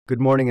Good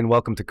morning and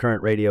welcome to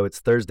Current Radio. It's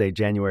Thursday,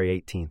 January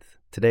 18th.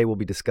 Today we'll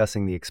be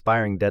discussing the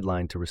expiring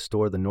deadline to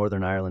restore the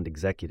Northern Ireland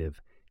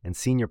executive and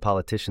senior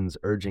politicians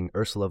urging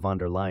Ursula von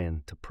der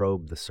Leyen to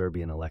probe the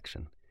Serbian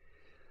election.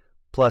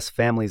 Plus,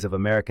 families of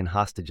American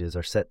hostages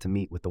are set to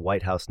meet with the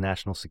White House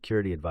National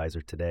Security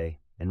Advisor today,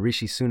 and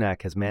Rishi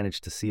Sunak has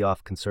managed to see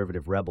off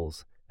conservative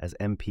rebels as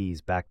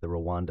MPs back the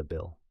Rwanda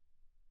bill.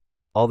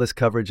 All this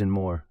coverage and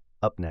more,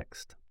 up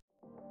next.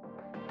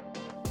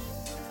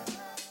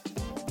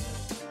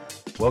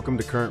 Welcome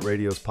to Current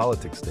Radio's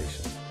Politics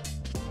Station.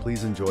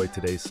 Please enjoy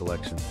today's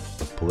selection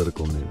of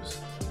political news.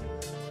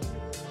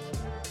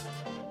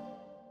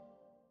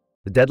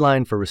 The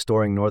deadline for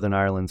restoring Northern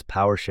Ireland's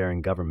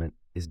power-sharing government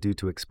is due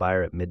to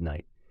expire at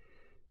midnight.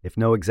 If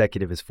no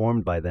executive is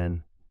formed by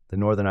then, the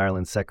Northern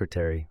Ireland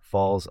Secretary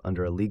falls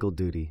under a legal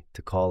duty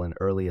to call an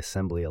early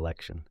assembly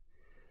election.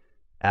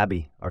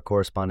 Abby, our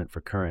correspondent for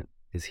Current,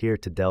 is here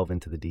to delve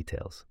into the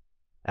details.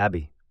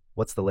 Abby,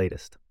 what's the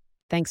latest?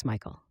 Thanks,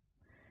 Michael.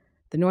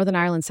 The Northern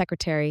Ireland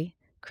Secretary,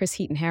 Chris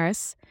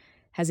Heaton-Harris,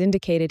 has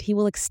indicated he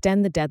will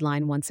extend the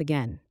deadline once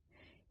again.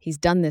 He's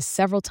done this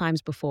several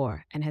times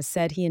before and has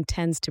said he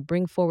intends to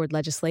bring forward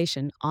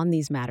legislation on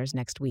these matters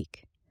next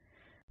week.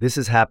 This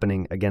is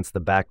happening against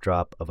the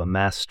backdrop of a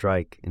mass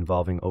strike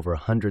involving over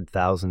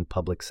 100,000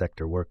 public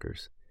sector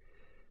workers.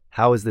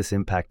 How is this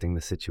impacting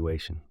the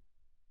situation?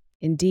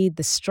 Indeed,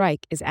 the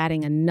strike is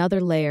adding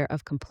another layer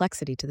of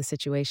complexity to the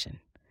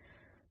situation.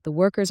 The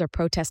workers are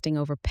protesting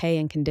over pay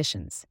and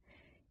conditions.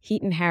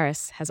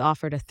 Heaton-Harris has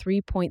offered a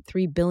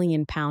 £3.3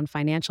 billion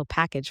financial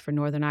package for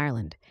Northern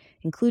Ireland,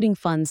 including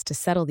funds to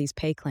settle these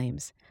pay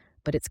claims,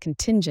 but it's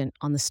contingent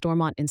on the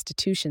Stormont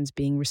institutions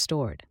being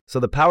restored. So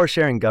the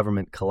power-sharing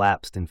government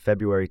collapsed in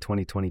February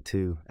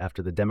 2022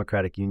 after the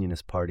Democratic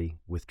Unionist Party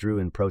withdrew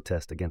in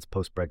protest against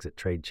post-Brexit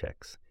trade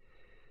checks.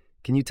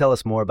 Can you tell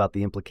us more about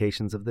the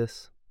implications of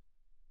this?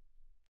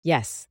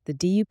 Yes, the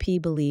DUP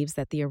believes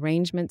that the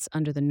arrangements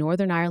under the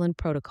Northern Ireland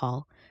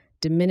Protocol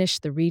diminish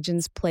the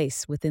region's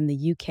place within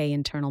the UK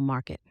internal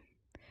market.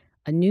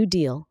 A new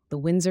deal, the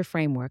Windsor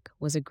Framework,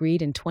 was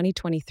agreed in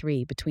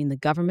 2023 between the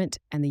government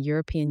and the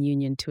European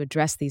Union to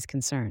address these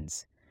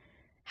concerns.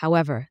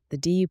 However, the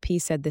DUP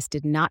said this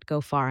did not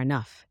go far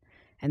enough,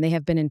 and they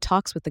have been in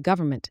talks with the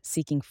government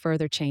seeking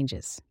further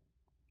changes.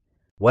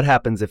 What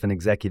happens if an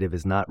executive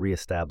is not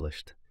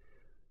re-established?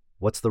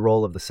 What's the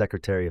role of the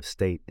Secretary of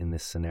State in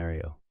this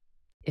scenario?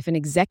 If an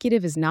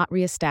executive is not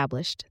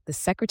re-established, the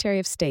Secretary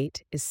of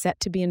State is set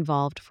to be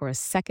involved for a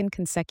second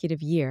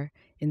consecutive year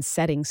in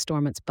setting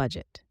Stormont's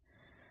budget.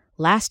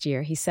 Last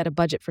year, he set a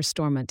budget for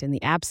Stormont in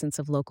the absence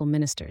of local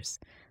ministers,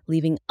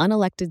 leaving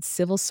unelected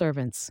civil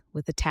servants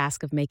with the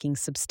task of making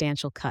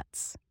substantial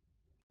cuts.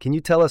 Can you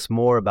tell us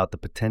more about the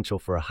potential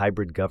for a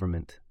hybrid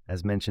government,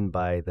 as mentioned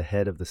by the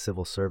head of the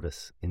civil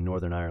service in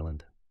Northern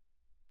Ireland?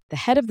 The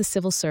head of the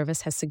civil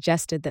service has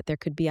suggested that there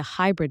could be a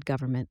hybrid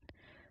government,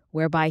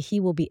 whereby he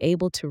will be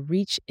able to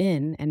reach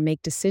in and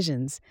make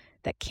decisions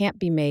that can't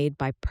be made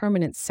by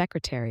permanent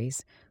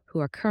secretaries who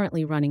are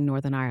currently running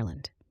Northern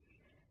Ireland.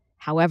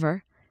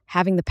 However,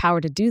 having the power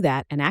to do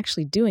that and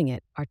actually doing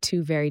it are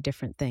two very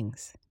different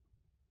things.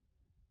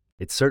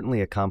 It's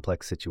certainly a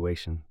complex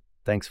situation.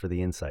 Thanks for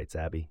the insights,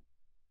 Abby.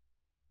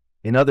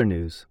 In other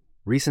news,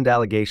 recent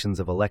allegations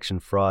of election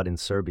fraud in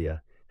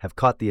Serbia have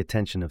caught the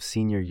attention of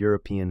senior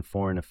European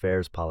foreign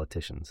affairs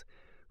politicians,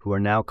 who are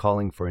now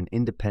calling for an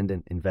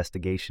independent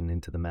investigation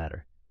into the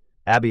matter.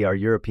 Abby, our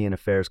European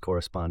affairs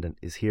correspondent,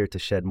 is here to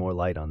shed more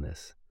light on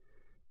this.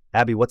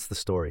 Abby, what's the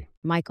story?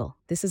 Michael,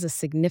 this is a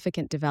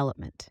significant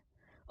development.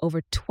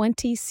 Over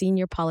 20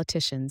 senior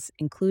politicians,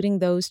 including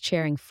those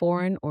chairing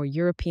foreign or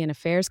European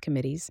affairs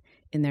committees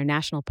in their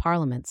national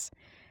parliaments,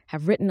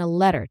 have written a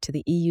letter to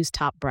the EU's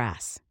top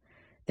brass.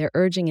 They're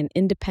urging an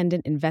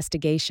independent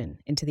investigation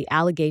into the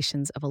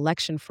allegations of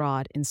election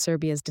fraud in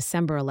Serbia's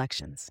December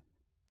elections.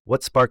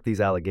 What sparked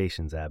these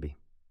allegations, Abby?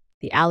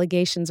 The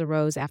allegations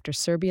arose after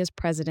Serbia's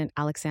President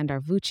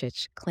Aleksandar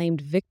Vučić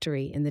claimed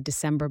victory in the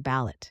December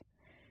ballot.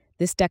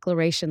 This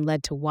declaration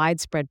led to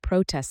widespread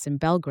protests in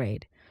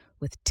Belgrade,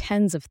 with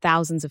tens of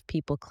thousands of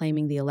people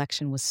claiming the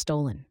election was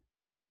stolen.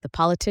 The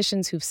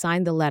politicians who've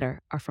signed the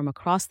letter are from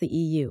across the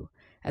EU,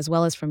 as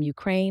well as from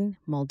Ukraine,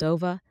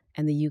 Moldova,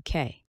 and the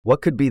UK.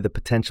 What could be the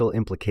potential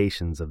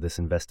implications of this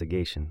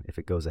investigation if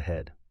it goes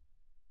ahead?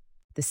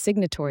 The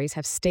signatories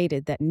have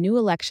stated that new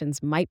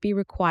elections might be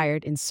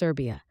required in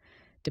Serbia,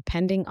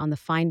 depending on the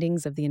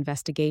findings of the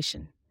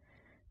investigation.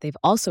 They've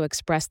also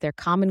expressed their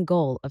common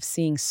goal of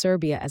seeing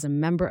Serbia as a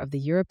member of the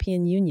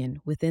European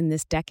Union within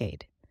this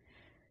decade.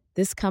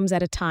 This comes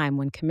at a time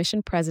when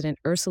Commission President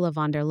Ursula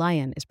von der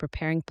Leyen is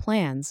preparing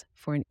plans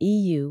for an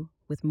EU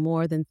with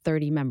more than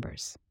 30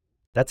 members.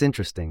 That's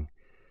interesting.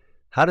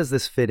 How does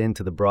this fit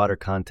into the broader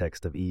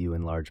context of EU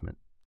enlargement?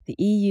 The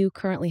EU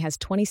currently has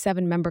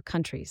 27 member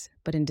countries,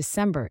 but in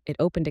December it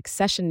opened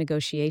accession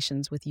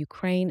negotiations with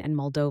Ukraine and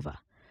Moldova.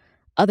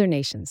 Other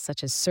nations,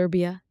 such as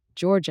Serbia,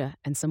 Georgia,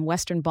 and some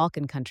Western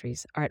Balkan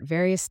countries, are at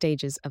various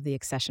stages of the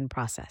accession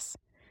process.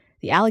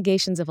 The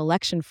allegations of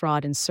election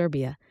fraud in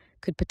Serbia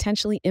could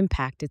potentially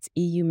impact its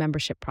EU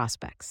membership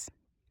prospects.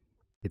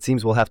 It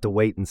seems we'll have to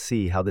wait and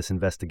see how this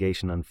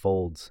investigation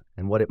unfolds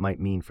and what it might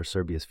mean for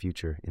Serbia's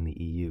future in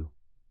the EU.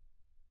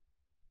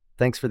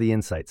 Thanks for the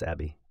insights,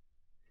 Abby.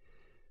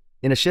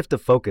 In a shift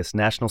of focus,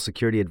 National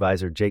Security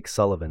Advisor Jake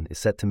Sullivan is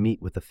set to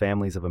meet with the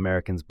families of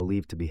Americans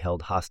believed to be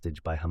held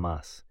hostage by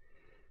Hamas.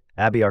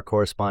 Abby, our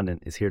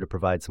correspondent, is here to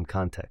provide some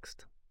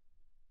context.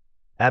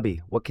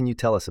 Abby, what can you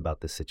tell us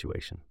about this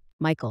situation?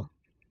 Michael,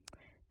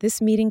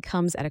 this meeting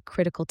comes at a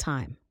critical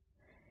time.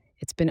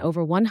 It's been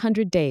over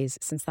 100 days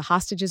since the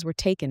hostages were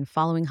taken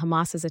following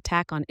Hamas's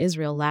attack on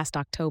Israel last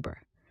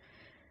October.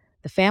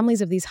 The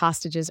families of these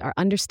hostages are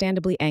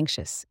understandably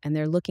anxious, and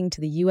they're looking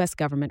to the U.S.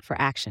 government for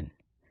action.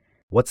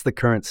 What's the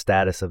current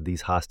status of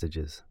these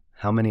hostages?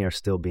 How many are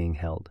still being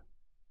held?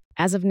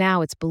 As of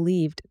now, it's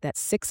believed that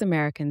 6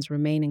 Americans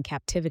remain in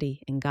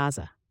captivity in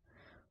Gaza.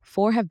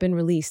 4 have been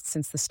released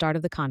since the start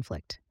of the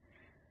conflict.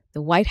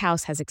 The White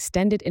House has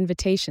extended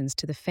invitations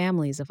to the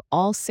families of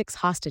all 6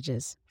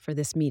 hostages for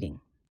this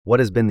meeting.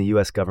 What has been the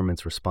U.S.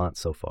 government's response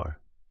so far?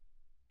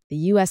 The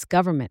U.S.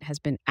 government has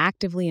been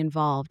actively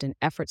involved in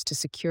efforts to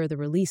secure the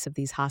release of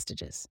these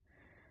hostages.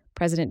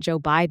 President Joe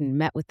Biden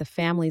met with the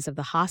families of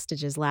the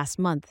hostages last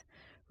month,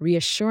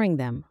 reassuring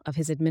them of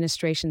his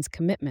administration's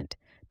commitment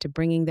to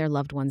bringing their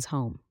loved ones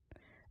home.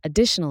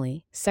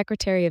 Additionally,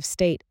 Secretary of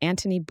State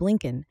Antony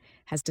Blinken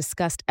has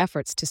discussed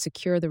efforts to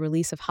secure the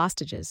release of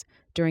hostages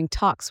during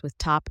talks with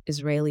top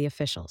Israeli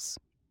officials.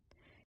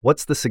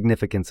 What's the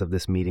significance of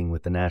this meeting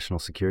with the National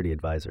Security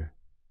Advisor?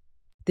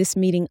 This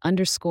meeting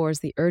underscores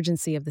the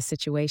urgency of the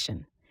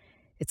situation.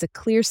 It's a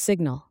clear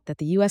signal that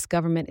the U.S.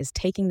 government is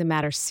taking the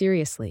matter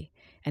seriously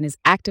and is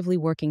actively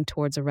working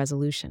towards a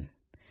resolution.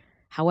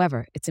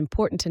 However, it's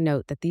important to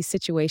note that these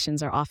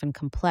situations are often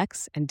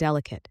complex and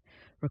delicate,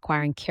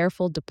 requiring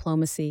careful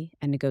diplomacy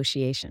and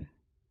negotiation.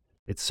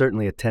 It's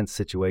certainly a tense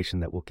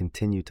situation that we'll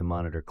continue to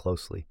monitor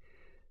closely.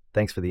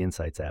 Thanks for the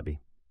insights, Abby.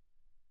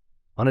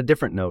 On a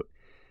different note,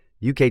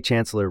 UK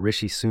Chancellor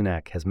Rishi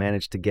Sunak has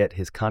managed to get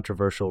his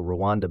controversial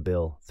Rwanda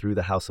bill through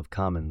the House of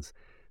Commons,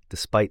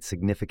 despite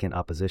significant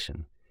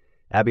opposition.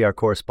 Abby, our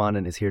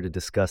correspondent, is here to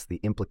discuss the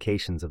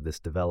implications of this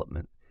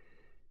development.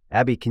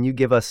 Abby, can you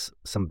give us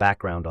some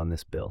background on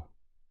this bill?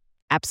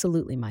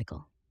 Absolutely,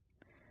 Michael.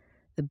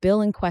 The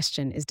bill in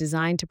question is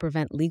designed to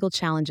prevent legal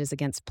challenges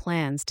against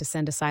plans to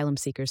send asylum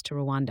seekers to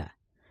Rwanda.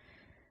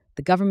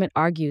 The government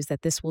argues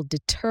that this will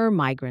deter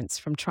migrants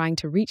from trying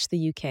to reach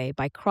the UK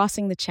by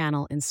crossing the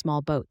channel in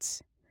small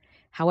boats.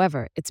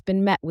 However, it's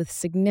been met with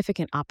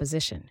significant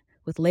opposition,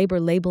 with Labour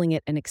labeling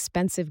it an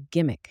expensive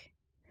gimmick.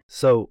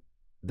 So,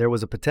 there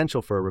was a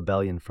potential for a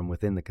rebellion from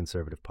within the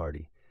Conservative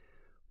Party.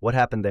 What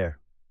happened there?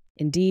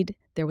 Indeed,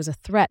 there was a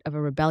threat of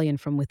a rebellion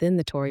from within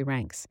the Tory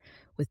ranks,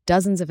 with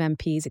dozens of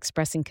MPs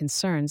expressing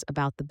concerns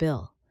about the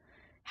bill.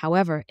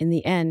 However, in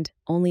the end,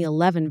 only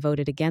 11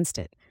 voted against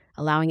it,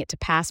 allowing it to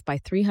pass by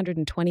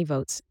 320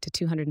 votes to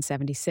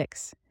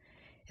 276.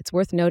 It's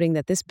worth noting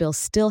that this bill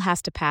still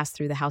has to pass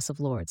through the House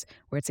of Lords,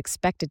 where it's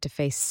expected to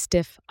face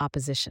stiff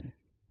opposition.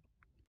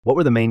 What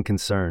were the main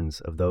concerns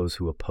of those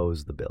who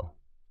opposed the bill?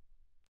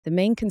 The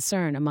main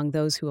concern among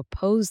those who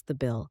opposed the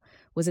bill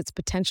was its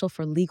potential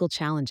for legal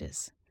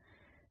challenges.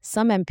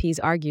 Some MPs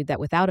argued that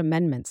without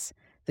amendments,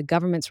 the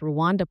government's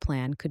Rwanda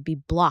plan could be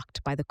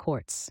blocked by the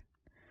courts.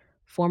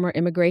 Former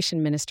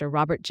Immigration Minister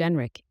Robert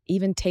Jenrick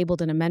even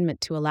tabled an amendment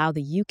to allow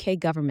the UK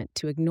government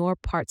to ignore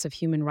parts of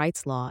human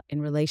rights law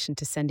in relation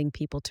to sending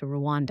people to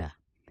Rwanda.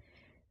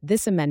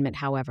 This amendment,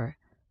 however,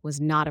 was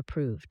not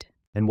approved.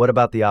 And what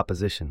about the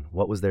opposition?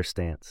 What was their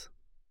stance?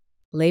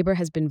 Labour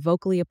has been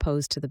vocally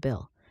opposed to the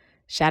bill.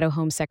 Shadow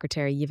Home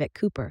Secretary Yvette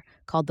Cooper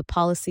called the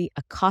policy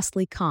a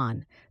costly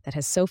con that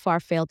has so far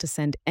failed to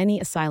send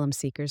any asylum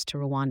seekers to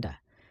Rwanda.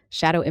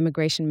 Shadow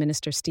Immigration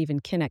Minister Stephen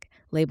Kinnock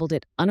labeled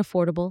it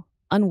unaffordable,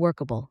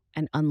 unworkable,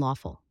 and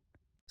unlawful.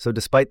 So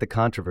despite the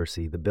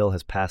controversy, the bill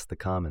has passed the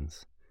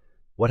Commons.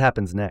 What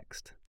happens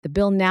next? The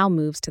bill now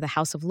moves to the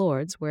House of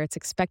Lords, where it's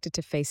expected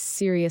to face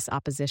serious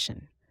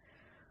opposition.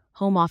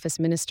 Home Office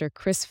Minister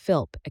Chris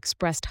Philp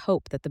expressed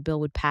hope that the bill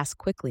would pass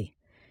quickly,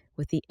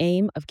 with the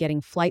aim of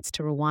getting flights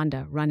to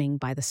Rwanda running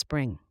by the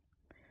spring.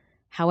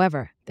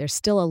 However, there's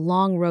still a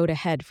long road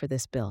ahead for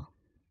this bill.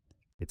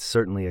 It's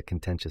certainly a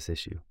contentious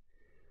issue.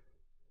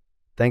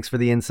 Thanks for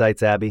the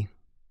insights, Abby.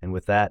 And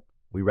with that,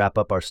 we wrap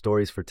up our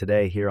stories for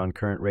today here on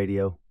Current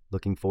Radio.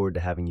 Looking forward to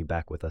having you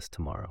back with us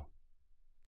tomorrow.